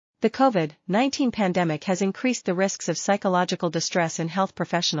The COVID-19 pandemic has increased the risks of psychological distress in health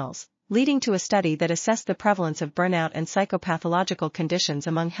professionals, leading to a study that assessed the prevalence of burnout and psychopathological conditions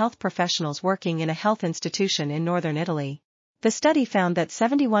among health professionals working in a health institution in northern Italy. The study found that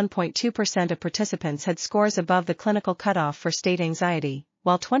 71.2% of participants had scores above the clinical cutoff for state anxiety,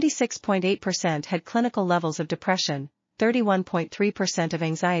 while 26.8% had clinical levels of depression, 31.3% of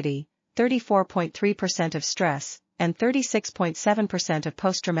anxiety, 34.3% of stress, and 36.7% of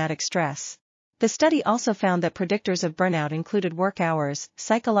post-traumatic stress. The study also found that predictors of burnout included work hours,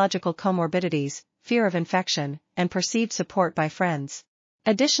 psychological comorbidities, fear of infection, and perceived support by friends.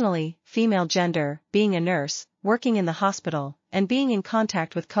 Additionally, female gender, being a nurse, working in the hospital, and being in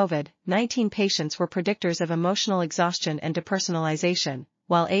contact with COVID-19 patients were predictors of emotional exhaustion and depersonalization,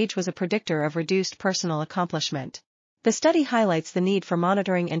 while age was a predictor of reduced personal accomplishment. The study highlights the need for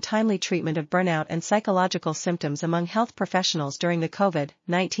monitoring and timely treatment of burnout and psychological symptoms among health professionals during the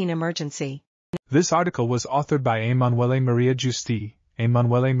COVID-19 emergency. This article was authored by Emanuele Maria Giusti,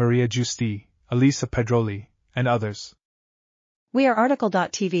 Elisa Pedroli, and others. We are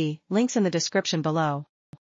Article.tv, links in the description below.